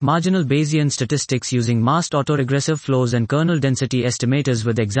Marginal Bayesian statistics using masked autoregressive flows and kernel density estimators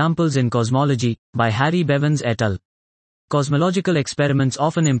with examples in Cosmology, by Harry Bevans et al. Cosmological experiments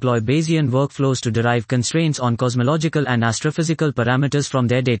often employ Bayesian workflows to derive constraints on cosmological and astrophysical parameters from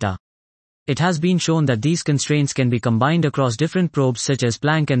their data. It has been shown that these constraints can be combined across different probes such as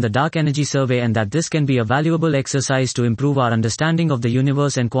Planck and the Dark Energy Survey, and that this can be a valuable exercise to improve our understanding of the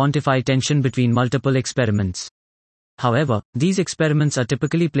universe and quantify tension between multiple experiments. However, these experiments are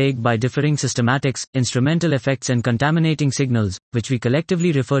typically plagued by differing systematics, instrumental effects and contaminating signals, which we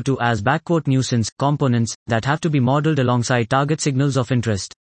collectively refer to as "nuisance" components, that have to be modeled alongside target signals of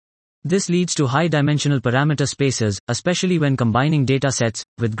interest. This leads to high-dimensional parameter spaces, especially when combining data sets,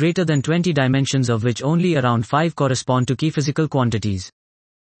 with greater than 20 dimensions of which only around 5 correspond to key physical quantities.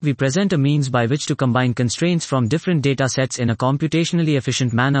 We present a means by which to combine constraints from different data sets in a computationally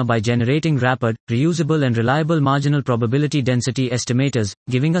efficient manner by generating rapid, reusable and reliable marginal probability density estimators,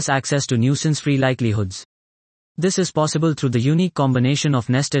 giving us access to nuisance-free likelihoods. This is possible through the unique combination of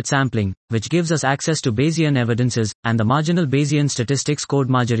nested sampling, which gives us access to Bayesian evidences, and the marginal Bayesian statistics code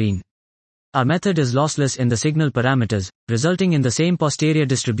Marginal. Our method is lossless in the signal parameters, resulting in the same posterior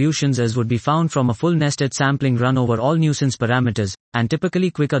distributions as would be found from a full nested sampling run over all nuisance parameters, and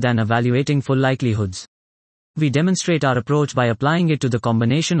typically quicker than evaluating full likelihoods. We demonstrate our approach by applying it to the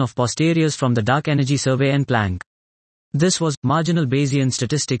combination of posteriors from the Dark Energy Survey and Planck. This was Marginal Bayesian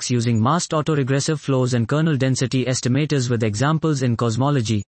statistics using masked autoregressive flows and kernel density estimators with examples in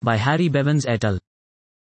Cosmology, by Harry Bevans et al.